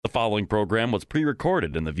following program was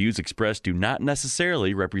pre-recorded and the views expressed do not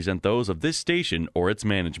necessarily represent those of this station or its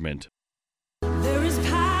management. There is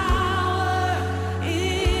power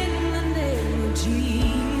in the name of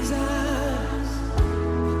Jesus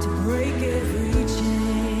to break every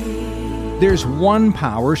chain. There's one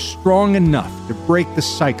power strong enough to break the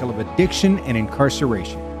cycle of addiction and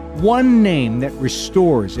incarceration. One name that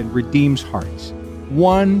restores and redeems hearts.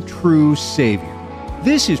 One true Savior.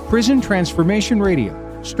 This is Prison Transformation Radio.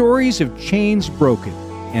 Stories of chains broken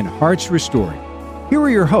and hearts restored. Here are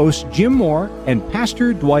your hosts, Jim Moore and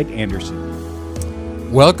Pastor Dwight Anderson.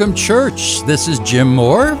 Welcome, church. This is Jim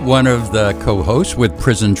Moore, one of the co-hosts with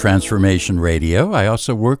Prison Transformation Radio. I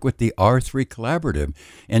also work with the R3 Collaborative.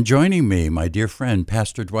 And joining me, my dear friend,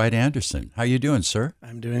 Pastor Dwight Anderson. How you doing, sir?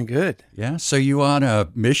 I'm doing good. Yeah, so you on a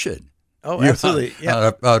mission. Oh, absolutely.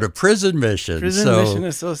 Yeah. On a prison mission. Mission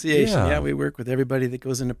Association. Yeah. Yeah, we work with everybody that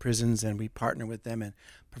goes into prisons, and we partner with them and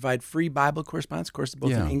provide free Bible correspondence courses,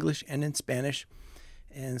 both in English and in Spanish.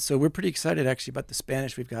 And so we're pretty excited, actually, about the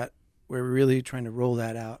Spanish. We're really trying to roll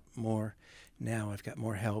that out more now. I've got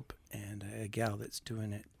more help and a gal that's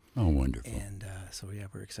doing it. Oh, wonderful. And so,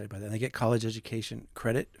 we're excited about that. And they get college education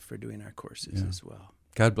credit for doing our courses as well.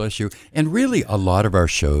 God bless you. And really, a lot of our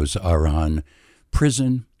shows are on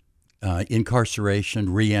prison,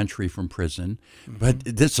 incarceration, reentry from prison. Mm-hmm. But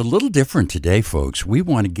it's a little different today, folks. We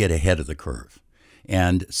want to get ahead of the curve.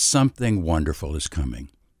 And something wonderful is coming.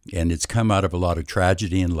 And it's come out of a lot of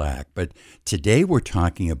tragedy and lack. But today we're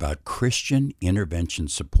talking about Christian intervention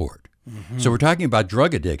support. Mm-hmm. So we're talking about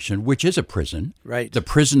drug addiction, which is a prison, right? The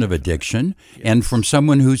prison of addiction. Yes. And from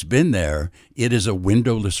someone who's been there, it is a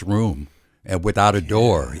windowless room without a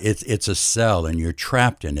door. It's a cell, and you're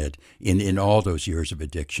trapped in it in all those years of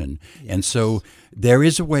addiction. Yes. And so there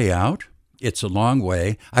is a way out. It's a long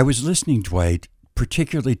way. I was listening, Dwight,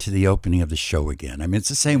 particularly to the opening of the show again. I mean, it's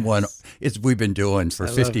the same one we've been doing for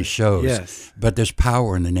 50 shows. Yes. But there's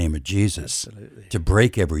power in the name of Jesus. Absolutely. To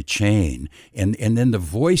break every chain. And then the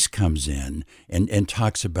voice comes in and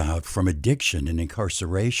talks about from addiction and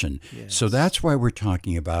incarceration. Yes. So that's why we're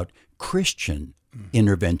talking about Christian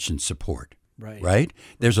intervention support. Right?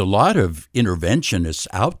 There's a lot of interventionists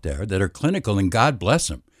out there that are clinical, and God bless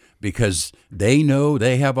them, because they know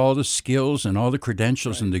they have all the skills and all the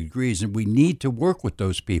credentials and the degrees, and we need to work with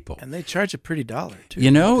those people. And they charge a pretty dollar, too.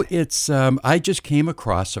 You know, it's I just came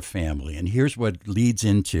across a family, and here's what leads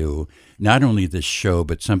into not only this show,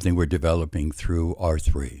 but something we're developing through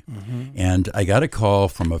R3. Mm-hmm. And I got a call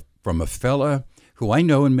from a fella who I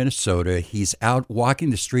know in Minnesota. He's out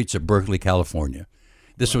walking the streets of Berkeley, California.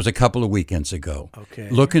 This was a couple of weekends ago. Okay.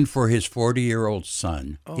 Looking for his 40-year-old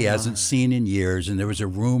son. He hasn't seen in years, and there was a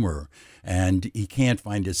rumor, and he can't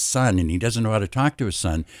find his son, and he doesn't know how to talk to his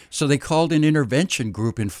son. So they called an intervention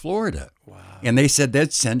group in Florida. Wow. And they said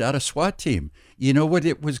they'd send out a SWAT team. You know what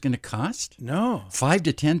it was going to cost? No. $5,000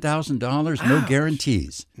 to $10,000, no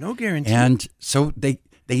guarantees. No guarantees. And so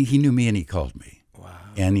he knew me, and he called me. Wow.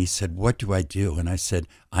 And he said, "What do I do?" And I said,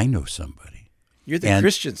 "I know somebody." You're the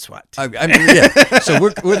Christian SWAT team. So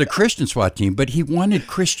we're the Christian SWAT team, but he wanted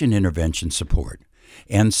Christian intervention support.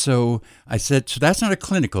 And so I said, so that's not a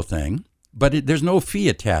clinical thing, but there's no fee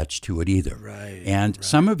attached to it either. Right. And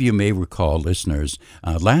some of you may recall, listeners,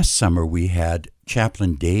 last summer we had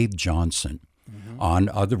Chaplain Dave Johnson on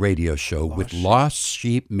the radio show with Lost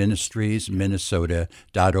Sheep Ministries,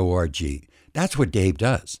 Minnesota.org. That's what Dave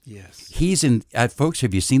does. Yes. He's in, folks,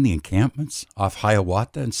 have you seen the encampments off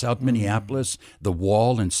Hiawatha in South Minneapolis, the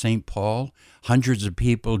Wall in St. Paul? Hundreds of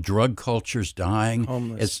people, drug cultures dying.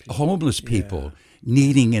 Homeless people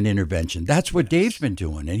needing an intervention. That's what Dave's been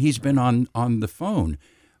doing, and he's been on the phone.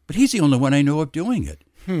 But he's the only one I know of doing it.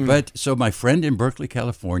 But so my friend in Berkeley,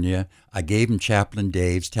 California, I gave him Chaplain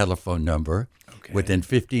Dave's telephone number. Okay. Within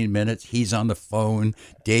 15 minutes, he's on the phone.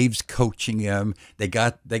 Dave's coaching him. They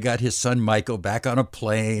got his son Michael back on a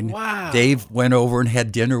plane. Wow. Dave went over and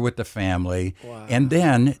had dinner with the family. Wow. And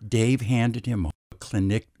then Dave handed him a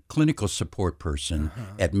clinical support person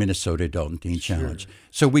at Minnesota Adult and Teen Challenge.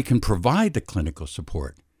 So we can provide the clinical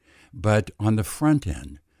support. But on the front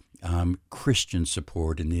end, Christian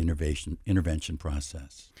support in the intervention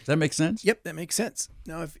process. Does that make sense? Yep, that makes sense.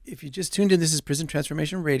 Now, if you just tuned in, this is Prison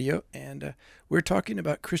Transformation Radio, and we're talking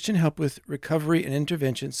about Christian help with recovery and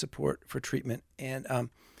intervention support for treatment. And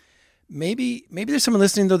maybe there's someone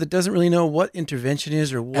listening, though, that doesn't really know what intervention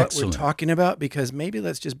is or what we're talking about, because maybe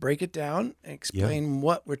let's just break it down and explain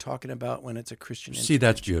what we're talking about when it's a Christian intervention. See,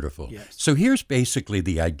 that's beautiful. Yes. So here's basically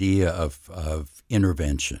the idea of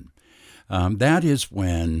intervention. That is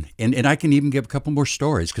when, and I can even give a couple more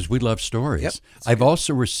stories because we love stories. Yep, I've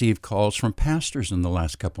also received calls from pastors in the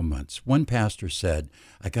last couple months. One pastor said,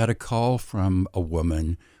 I got a call from a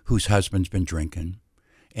woman whose husband's been drinking,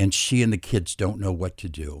 and she and the kids don't know what to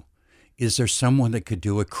do. Is there someone that could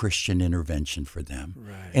do a Christian intervention for them?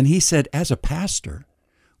 Right. And he said, as a pastor,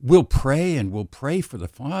 we'll pray and we'll pray for the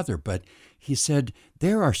father, but he said,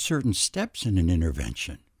 there are certain steps in an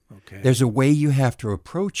intervention. Okay. There's a way you have to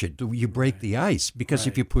approach it. You break the ice, because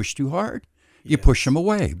if you push too hard, you push them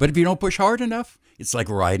away. But if you don't push hard enough, it's like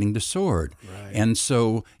riding the sword. Right. And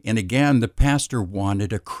so, and again, the pastor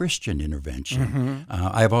wanted a Christian intervention.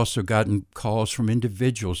 I've also gotten calls from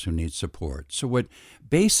individuals who need support. So what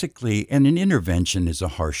basically, and an intervention is a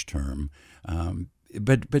harsh term,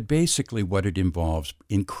 but basically what it involves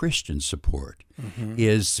in Christian support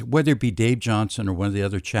is, whether it be Dave Johnson or one of the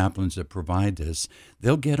other chaplains that provide this,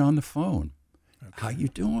 they'll get on the phone. How you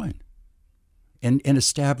doing? And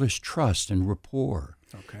establish trust and rapport.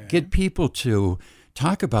 Okay. Get people to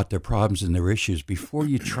talk about their problems and their issues before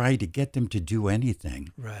you try to get them to do anything.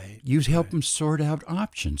 Right. You help them sort out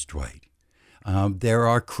options, Dwight. There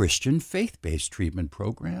are Christian faith-based treatment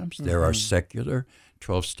programs. There are secular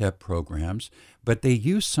 12-step programs, but they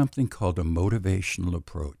use something called a motivational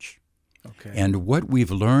approach. Okay. And what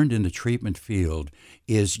we've learned in the treatment field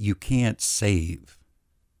is you can't save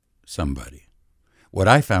somebody. What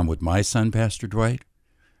I found with my son, Pastor Dwight,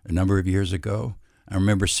 a number of years ago, I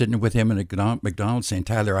remember sitting with him in a McDonald's saying,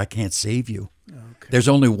 Tyler, I can't save you. Okay. There's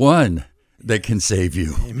only one that can save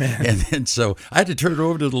you. Amen. And so I had to turn it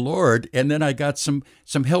over to the Lord, and then I got some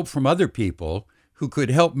help from other people who could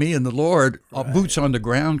help me and the Lord, boots on the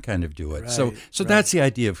ground kind of do it. So that's the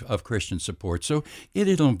idea of Christian support. So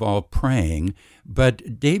it'll involve praying,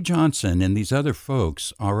 but Dave Johnson and these other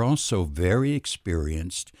folks are also very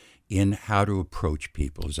experienced in how to approach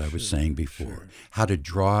people, as I was saying before, how to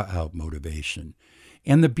draw out motivation.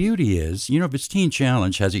 And the beauty is, if it's Teen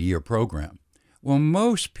Challenge has a year program, well,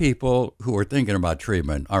 most people who are thinking about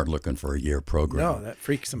treatment aren't looking for a year program. No, that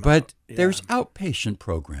freaks them out. But there's outpatient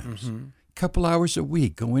programs. Couple hours a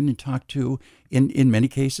week, go in and talk to, in many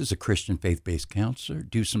cases, a Christian faith-based counselor,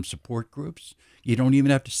 do some support groups. You don't even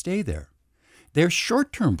have to stay there. There's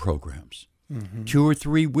short-term programs, 2 or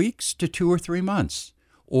 3 weeks to 2 or 3 months.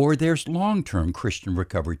 Or there's long-term Christian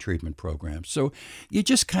recovery treatment programs. So you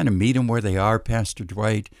just kind of meet them where they are, Pastor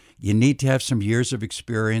Dwight. You need to have some years of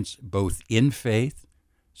experience, both in faith,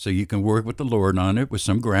 so you can work with the Lord on it with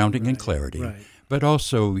some grounding and clarity, but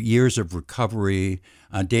also years of recovery.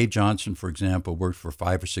 Dave Johnson, for example, worked for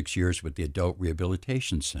 5 or 6 years with the Adult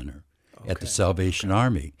Rehabilitation Center at the Salvation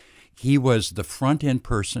Army. He was the front-end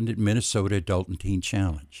person at Minnesota Adult and Teen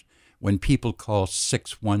Challenge. When people call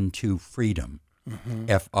 612-FREEDOM,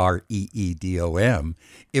 FREEDOM,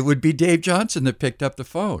 it would be Dave Johnson that picked up the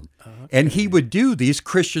phone. And he would do these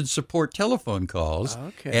Christian support telephone calls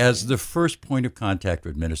as the first point of contact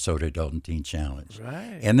with Minnesota Adult and Teen Challenge.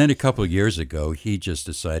 Right. And then a couple of years ago, he just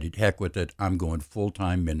decided, heck with it, I'm going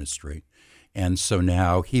full-time ministry. And so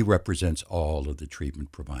now he represents all of the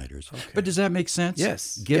treatment providers. But does that make sense?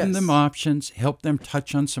 Yes. Giving them options, help them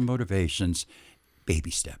touch on some motivations, baby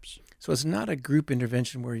steps. So it's not a group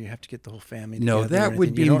intervention where you have to get the whole family together. No, that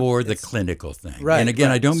would be more the clinical thing. Right. And again,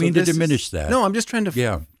 I don't So mean to this is- diminish that. No, I'm just trying to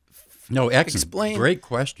No, excellent. explain Great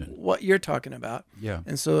question. what you're talking about. Yeah.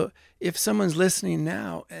 And so if someone's listening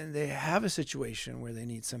now and they have a situation where they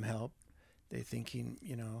need some help, they're thinking,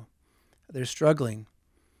 they're struggling,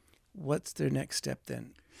 what's their next step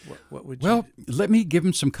then? What would you Well, let me give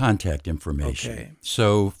them some contact information. Okay.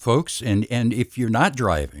 So, folks, and if you're not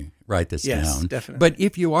driving, write this down. Definitely. But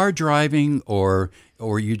if you are driving or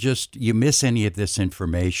you miss any of this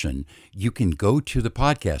information, you can go to the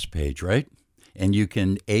podcast page, right? And you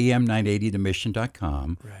can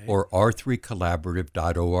am980themission.com or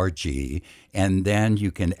r3collaborative.org, and then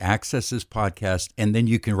you can access this podcast, and then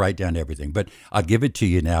you can write down everything. But I'll give it to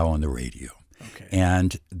you now on the radio. Okay.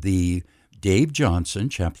 And the Dave Johnson,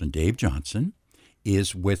 Chaplain Dave Johnson,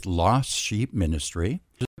 is with Lost Sheep Ministry.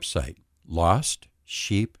 His website,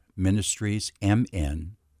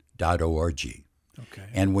 lostsheepministriesmn.org. Okay.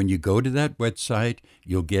 And when you go to that website,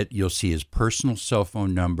 you'll see his personal cell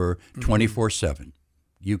phone number 24/7.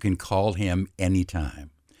 You can call him anytime.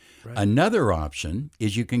 Right. Another option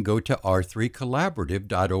is you can go to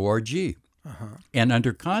r3collaborative.org. And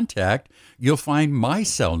under contact, you'll find my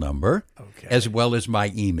cell number as well as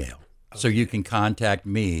my email. So you can contact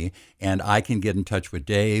me, and I can get in touch with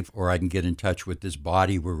Dave, or I can get in touch with this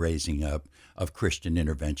body we're raising up of Christian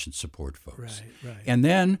intervention support folks. Right. And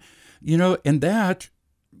then, is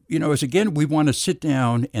again, we want to sit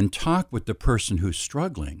down and talk with the person who's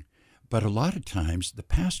struggling. But a lot of times the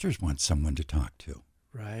pastors want someone to talk to.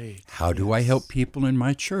 Right. How do I help people in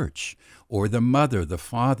my church? Or the mother, the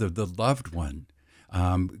father, the loved one.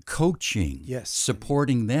 Coaching, Yes.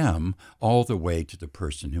 supporting them all the way to the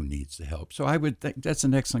person who needs the help. So I would think that's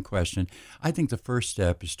an excellent question. I think the first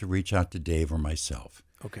step is to reach out to Dave or myself,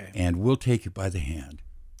 Okay. and we'll take you by the hand.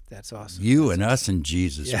 That's awesome. You and us and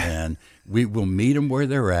Jesus, Yeah. man. We will meet them where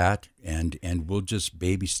they're at, and we'll just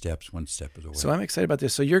baby steps, one step of the way. So I'm excited about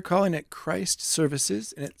this. So you're calling it Christ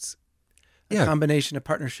Services, and it's a Yeah. combination of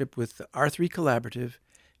partnership with the R3 Collaborative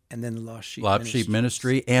and then the Lost Sheep Lost Sheep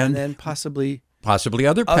Ministry and and then possibly possibly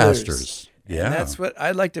other others. pastors. And Yeah. that's what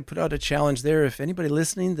I'd like to put out a challenge there. If anybody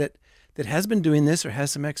listening that has been doing this or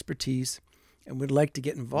has some expertise and would like to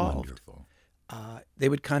get involved, Wonderful. they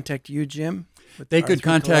would contact you, Jim. with They the could R3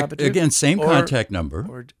 contact, Collaborative, again, same or- contact number.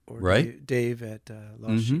 or right? Dave at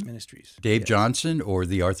Lost Sheep Ministries. Dave Yes. Johnson or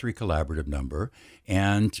the R3 Collaborative number,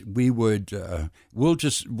 and we would we'll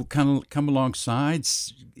kind of come alongside,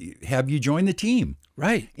 have you join the team.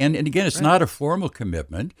 Right. And again, it's not a formal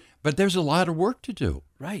commitment, but there's a lot of work to do.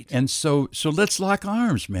 Right. And so let's lock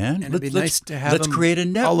arms, man. And it'd be nice to have let's them create a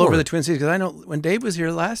network all over the Twin Cities, because I know when Dave was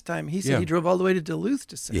here last time, he said Yeah. he drove all the way to Duluth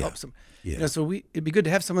to Yeah. help some. Yeah. So it'd be good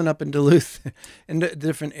to have someone up in Duluth in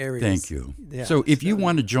different areas. Thank you. Yeah, so if you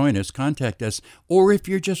want to join us, contact us. Or if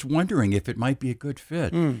you're just wondering if it might be a good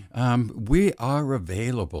fit, we are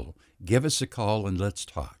available. Give us a call and let's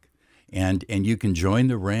talk. And you can join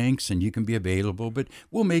the ranks and you can be available. But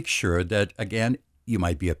we'll make sure that, again, you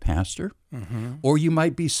might be a pastor or you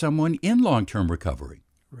might be someone in long-term recovery.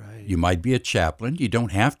 Right. You might be a chaplain. You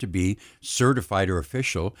don't have to be certified or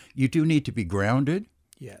official. You do need to be grounded.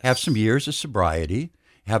 Yes. Have some years of sobriety,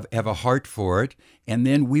 have a heart for it, and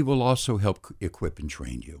then we will also help equip and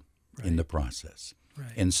train you in the process.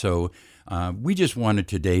 Right. And so we just wanted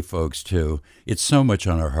today, folks, it's so much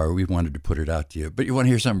on our heart, we wanted to put it out to you. But you want to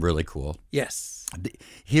hear something really cool? Yes.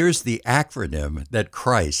 Here's the acronym that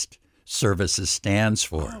Christ Services stands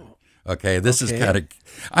for. Okay, this is Okay. kind of,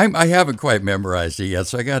 I haven't quite memorized it yet,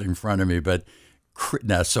 so I got it in front of me, but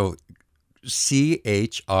now, so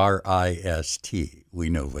CHRIST, we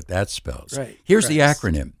know what that spells. Right, Here's the Christ.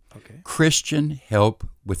 acronym. Okay. Christian Help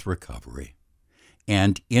with Recovery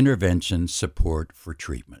and Intervention Support for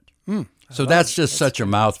Treatment. So that's just such a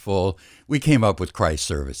mouthful. We came up with Christ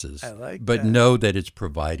Services. I like but that. know that it's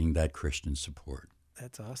providing that Christian support.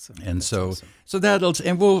 That's awesome. And That's so, awesome. so that'll,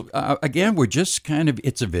 and we'll, again, we're just kind of,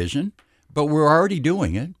 it's a vision, but we're already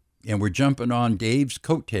doing it. And we're jumping on Dave's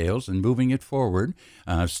coattails and moving it forward.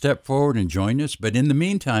 Step forward and join us. But in the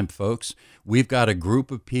meantime, folks, we've got a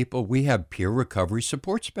group of people. We have peer recovery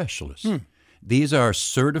support specialists. These are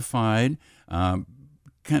certified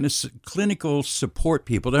kind of clinical support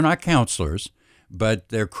people. They're not counselors, but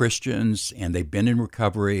they're Christians and they've been in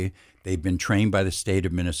recovery. They've been trained by the state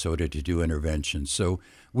of Minnesota to do interventions. So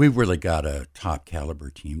we've really got a top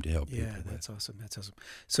caliber team to help people. Yeah, that's awesome. That's awesome.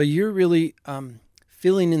 So you're really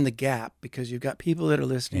filling in the gap, because you've got people that are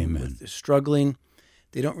listening, Amen. they're struggling.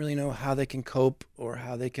 They don't really know how they can cope or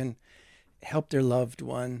how they can help their loved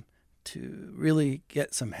one to really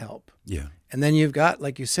get some help. Yeah. And then you've got,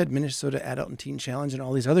 like you said, Minnesota Adult and Teen Challenge and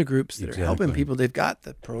all these other groups that are helping Exactly. people. They've got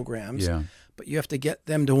the programs, Yeah. but you have to get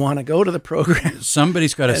them to want to go to the programs.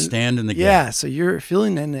 Somebody's got to And- stand in the gap. Yeah, so you're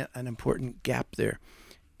filling in an important gap there,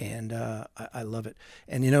 and I love it.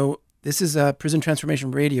 And this is Prison Transformation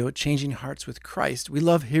Radio, changing hearts with Christ. We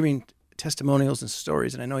love hearing testimonials and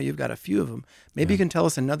stories, and I know you've got a few of them. Maybe you can tell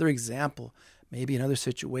us another example, maybe another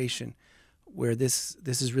situation where this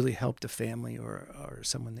has really helped a family or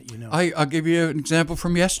someone that you know. I'll give you an example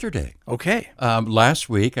from yesterday. Okay. Last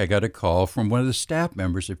week, I got a call from one of the staff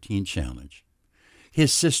members of Teen Challenge.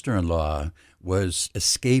 His sister-in-law was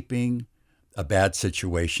escaping a bad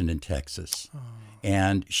situation in Texas,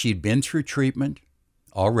 and she'd been through treatment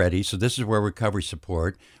already, so this is where recovery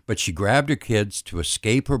support, but she grabbed her kids to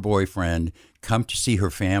escape her boyfriend, come to see her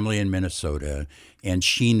family in Minnesota, and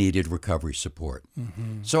she needed recovery support.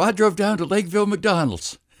 So I drove down to Lakeville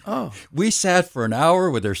McDonald's. Oh, We sat for an hour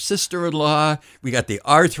with her sister-in-law. We got the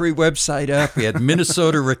R3 website up. We had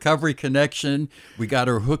Minnesota Recovery Connection. We got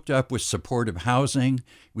her hooked up with supportive housing.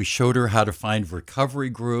 We showed her how to find recovery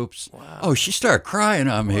groups. Wow. Oh, she started crying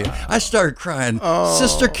on me. I started crying.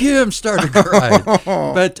 Sister Kim started crying.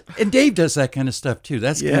 And Dave does that kind of stuff too.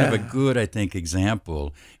 That's kind of a Yeah. good, I think,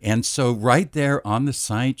 example. And so right there on the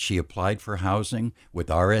site, she applied for housing with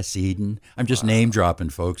RS Eden. I'm just name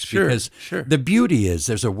dropping, folks, Sure, because sure. the beauty is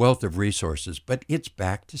there's a a wealth of resources, but it's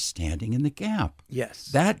back to standing in the gap. Yes.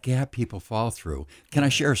 That gap people fall through. Can I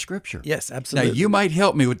share a scripture? Yes, absolutely. Now, you might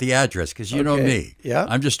help me with the address because you know Okay. me. Yeah.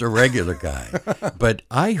 I'm just a regular guy. But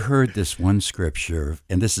I heard this one scripture,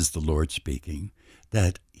 and this is the Lord speaking,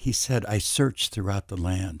 that he said, I searched throughout the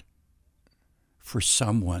land for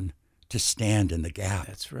someone to stand in the gap.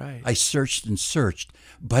 That's right. I searched and searched,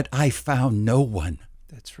 but I found no one.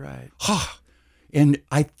 That's right. And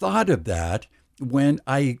I thought of that when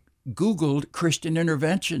I Googled Christian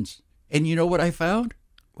interventions. And you know what I found?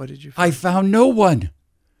 What did you find? I found no one.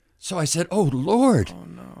 So I said, oh, Lord,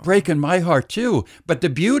 breaking my heart too. But the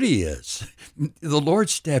beauty is the Lord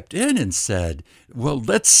stepped in and said, well,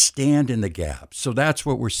 let's stand in the gap. So that's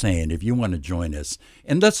what we're saying. If you want to join us,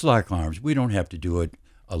 and let's lock arms. We don't have to do it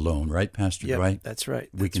alone, right, Pastor Yep, Dwight? that's right.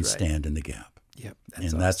 We That's can right. stand in the gap. Yep.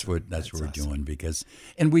 That's awesome. what we're awesome. doing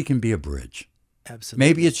and we can be a bridge. Absolutely.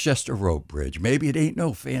 Maybe it's just a rope bridge. Maybe it ain't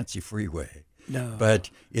no fancy freeway. No. But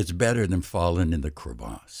it's better than falling in the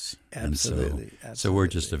crevasse. Absolutely. And so we're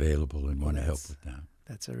just Absolutely. available and want to help with that.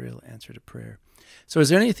 That's a real answer to prayer. So is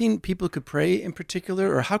there anything people could pray in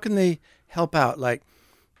particular, or how can they help out? Like,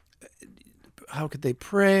 how could they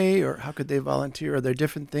pray, or how could they volunteer? Are there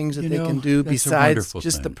different things that You they know, can do that's a besides wonderful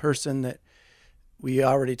just the thing. person that we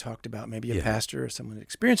already talked about, maybe a Yeah. pastor or someone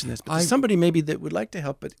experiencing this, but there's I- somebody maybe that would like to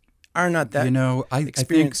help but are not that I think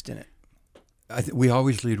experienced in it. we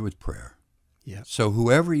always lead with prayer. Yeah. So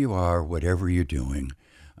whoever you are, whatever you're doing,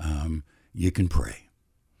 you can pray.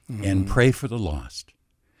 And pray for the lost.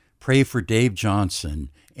 Pray for Dave Johnson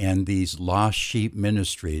and these lost sheep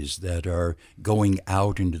ministries that are going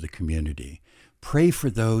out into the community. Pray for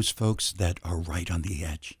those folks that are right on the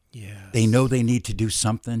edge. Yeah. They know they need to do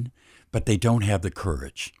something, but they don't have the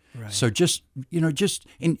courage. Right. So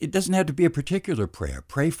and it doesn't have to be a particular prayer.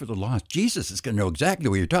 Pray for the lost. Jesus is going to know exactly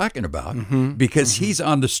what you're talking about because he's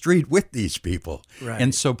on the street with these people. Right.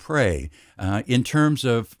 And so pray. In terms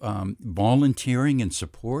of volunteering and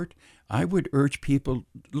support, I would urge people,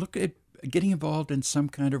 look at getting involved in some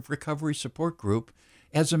kind of recovery support group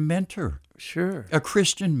as a mentor, Sure. a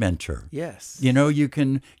Christian mentor. Yes. You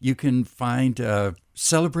can find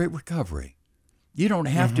Celebrate Recovery. You don't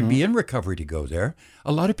have to be in recovery to go there.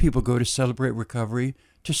 A lot of people go to Celebrate Recovery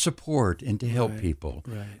to support and to help people.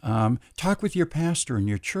 Right. Talk with your pastor in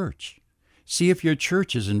your church. See if your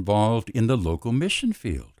church is involved in the local mission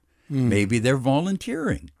field. Maybe they're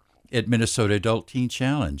volunteering at Minnesota Adult Teen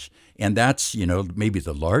Challenge. And that's, maybe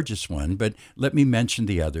the largest one, but let me mention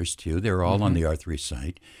the others too. They're all on the R3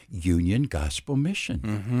 site. Union Gospel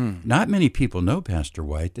Mission. Not many people know, Pastor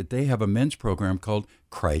White, that they have a men's program called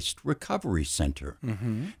Christ Recovery Center.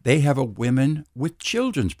 They have a women with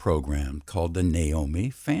children's program called the Naomi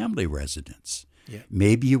Family Residence. Yeah.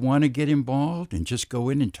 Maybe you want to get involved and just go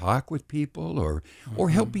in and talk with people or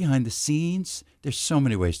help behind the scenes. There's so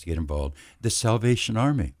many ways to get involved. The Salvation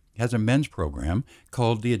Army has a men's program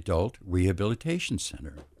called the Adult Rehabilitation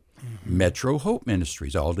Center. Metro Hope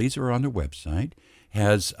Ministries, all these are on their website,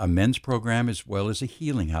 has a men's program as well as a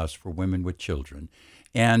healing house for women with children.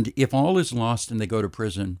 And if all is lost and they go to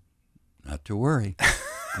prison, not to worry.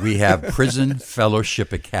 We have Prison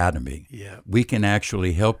Fellowship Academy. Yeah. We can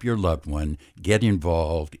actually help your loved one get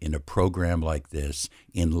involved in a program like this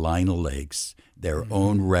in Lina Lakes, their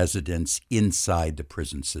own residence inside the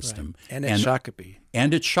prison system. And at Shakopee.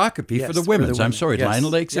 And at Shakopee Yes, for the for the women's. I'm women. sorry, Yes. Lina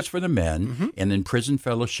Lakes Yep. is for the men, and then Prison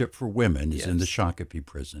Fellowship for Women is in the Yes. Shakopee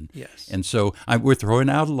prison. Yes. And so we're throwing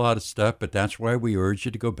out a lot of stuff, but that's why we urge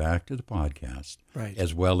you to go back to the podcast, Right.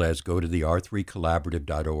 as well as go to the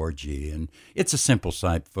r3collaborative.org. And it's a simple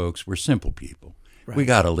site, folks. We're simple people. We Right.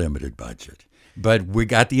 got a limited budget, but we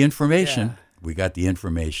got the information. Yeah. We got the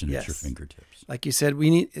information at your Yes. fingertips. Like you said,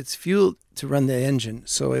 it's fuel to run the engine.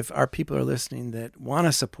 So if our people are listening that want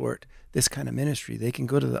to support this kind of ministry, they can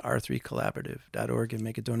go to the r3collaborative.org and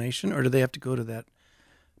make a donation, or do they have to go to that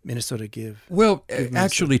Minnesota Give? Well, Minnesota.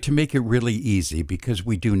 actually, to make it really easy, because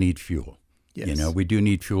we do need fuel. Yes. We do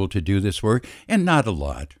need fuel to do this work, and not a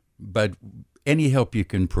lot, but any help you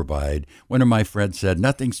can provide. One of my friends said,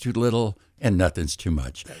 nothing's too little and nothing's too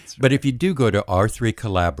much. But if you do go to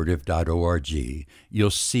r3collaborative.org,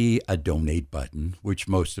 you'll see a donate button, which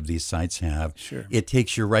most of these sites have. Sure. It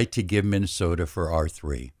takes you right to Give Minnesota for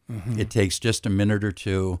R3. It takes just a minute or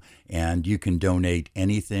two, and you can donate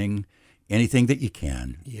anything that you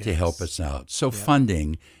can to help Yes. us out. So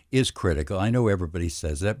funding is critical. I know everybody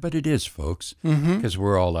says that, but it is, folks, because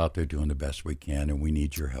we're all out there doing the best we can, and we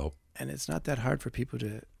need your help. And it's not that hard for people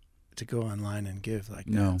to go online and give like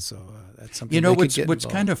No. that. So that's something What's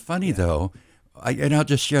kind of funny though, and I'll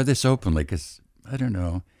just share this openly because I don't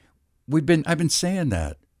know. I've been saying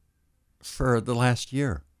that for the last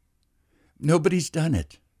year. Nobody's done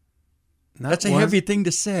it. That's a one- heavy thing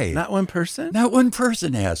to say. Not one person? Not one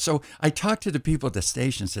person has. So I talked to the people at the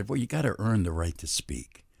station and said, well, you got to earn the right to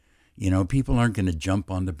speak. People aren't going to jump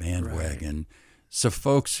on the bandwagon. Right. So,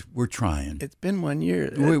 folks, we're trying. It's been 1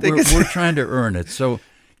 year. We're trying to earn it. So,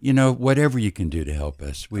 whatever you can do to help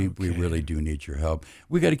us, we really do need your help.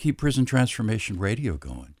 We got to keep Prison Transformation Radio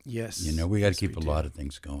going. Yes. We got to keep a lot of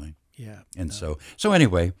things going. Yeah. And so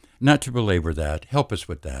anyway, not to belabor that, help us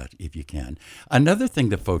with that if you can. Another thing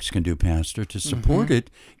that folks can do, Pastor, to support it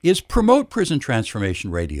is promote Prison Transformation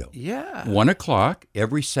Radio. Yeah. 1:00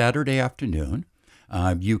 every Saturday afternoon.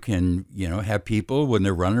 You can, have people when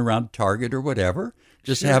they're running around Target or whatever,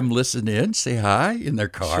 just have them listen in, say hi in their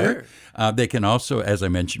car. Sure. They can also, as I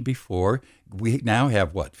mentioned before, we now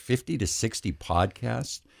have 50 to 60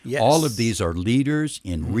 podcasts. Yes. All of these are leaders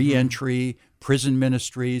in reentry, prison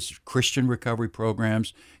ministries, Christian recovery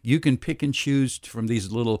programs. You can pick and choose from these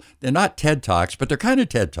they're not TED Talks, but they're kind of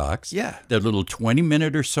TED Talks. Yeah. They're little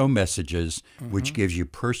 20-minute or so messages, which gives you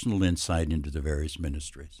personal insight into the various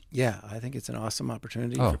ministries. Yeah, I think it's an awesome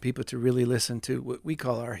opportunity for people to really listen to what we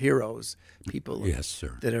call our heroes, people Yes,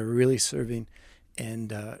 sir. that are really serving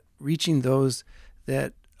and reaching those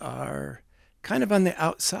that are kind of on the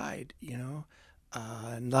outside, and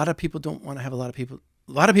a lot of people don't want to have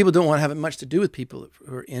don't want to have much to do with people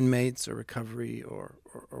who are inmates or recovery or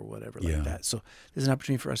whatever like that. So there's an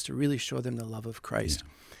opportunity for us to really show them the love of Christ.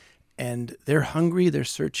 Yeah. And they're hungry, they're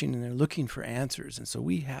searching, and they're looking for answers. And so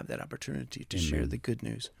we have that opportunity to share the good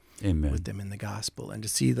news with them in the gospel and to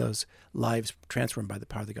see those lives transformed by the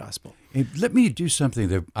power of the gospel. Hey, let me do something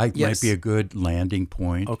that might be a good landing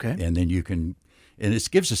point. Okay. And then you can, and this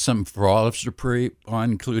gives us something for all of us to pray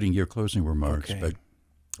on, including your closing remarks. Okay. But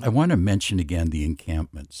I want to mention again the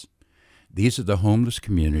encampments. These are the homeless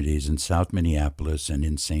communities in South Minneapolis and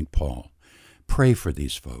in St. Paul. Pray for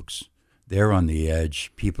these folks. They're on the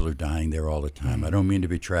edge. People are dying there all the time. I don't mean to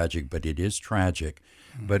be tragic, but it is tragic.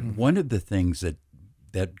 But one of the things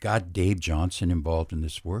that got Dave Johnson involved in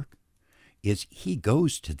this work is he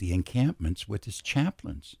goes to the encampments with his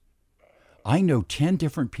chaplains. I know 10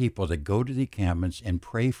 different people that go to the encampments and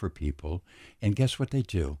pray for people, and guess what they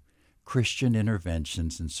do? Christian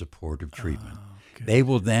interventions and supportive treatment. They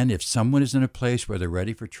will then, if someone is in a place where they're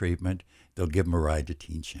ready for treatment, they'll give them a ride to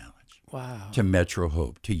Teen Challenge, to Metro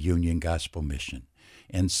Hope, to Union Gospel Mission.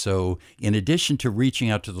 And so in addition to reaching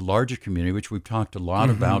out to the larger community, which we've talked a lot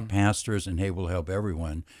about, pastors, and hey, we'll help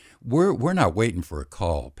everyone, we're not waiting for a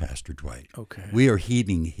call, Pastor Dwight. Okay. We are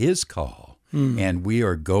heeding his call, and we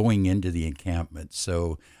are going into the encampment.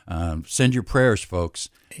 So send your prayers, folks,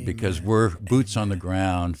 because we're boots on the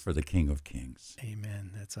ground for the King of Kings.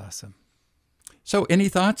 Amen. That's awesome. So any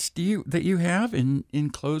thoughts that you have in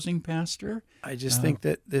closing, Pastor? I just think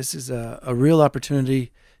that this is a real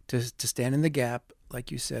opportunity to stand in the gap,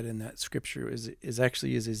 like you said in that scripture, is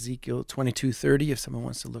Ezekiel 22:30, if someone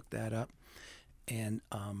wants to look that up. And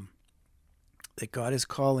that God is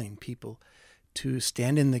calling people to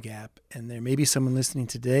stand in the gap. And there may be someone listening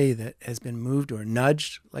today that has been moved or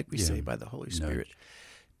nudged, like we say, by the Holy Spirit,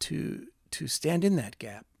 to stand in that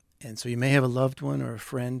gap. And so you may have a loved one or a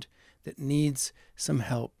friend that needs some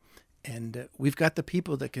help. And we've got the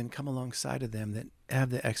people that can come alongside of them that have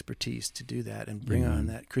the expertise to do that and bring on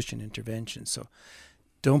that Christian intervention. So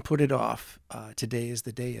don't put it off. Today is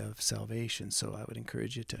the day of salvation. So I would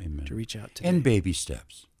encourage you to reach out today. And baby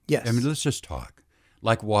steps. Yes. I mean, let's just talk.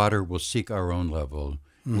 Like water, we'll seek our own level.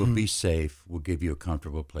 We'll be safe. We'll give you a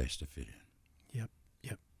comfortable place to fit in.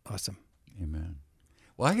 Yep. Awesome. Amen.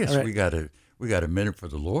 Well, I guess we got a minute for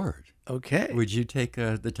the Lord. Okay. Would you take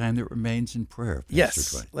the time that remains in prayer,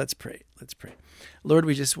 Pastor Dwight? Let's pray. Lord,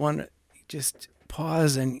 we just want to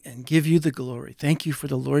pause and give you the glory. Thank you for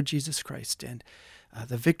the Lord Jesus Christ and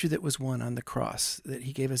the victory that was won on the cross, that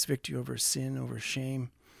he gave us victory over sin, over shame,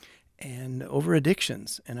 and over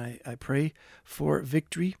addictions. And I pray for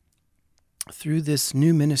victory through this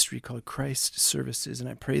new ministry called Christ Services. And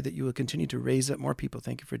I pray that you will continue to raise up more people.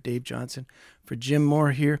 Thank you for Dave Johnson, for Jim Moore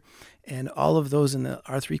here, and all of those in the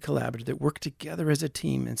R3 Collaborative that work together as a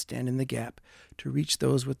team and stand in the gap to reach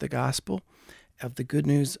those with the gospel of the good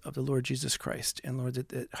news of the Lord Jesus Christ. And Lord,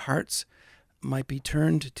 that hearts might be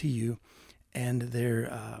turned to you and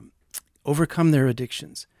their overcome their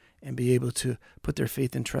addictions and be able to put their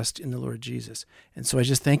faith and trust in the Lord Jesus. And so I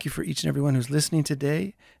just thank you for each and everyone who's listening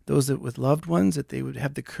today, those that with loved ones, that they would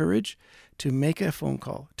have the courage to make a phone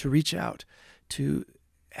call, to reach out, to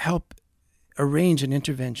help arrange an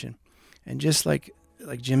intervention. And just like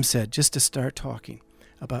Jim said, just to start talking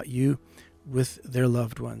about you with their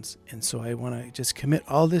loved ones. And so I want to just commit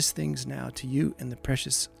all these things now to you in the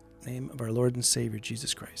precious name of our Lord and Savior,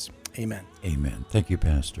 Jesus Christ. Amen. Amen. Thank you,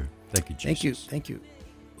 Pastor. Thank you, Jesus. Thank you. Thank you.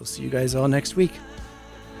 We'll see you guys all next week.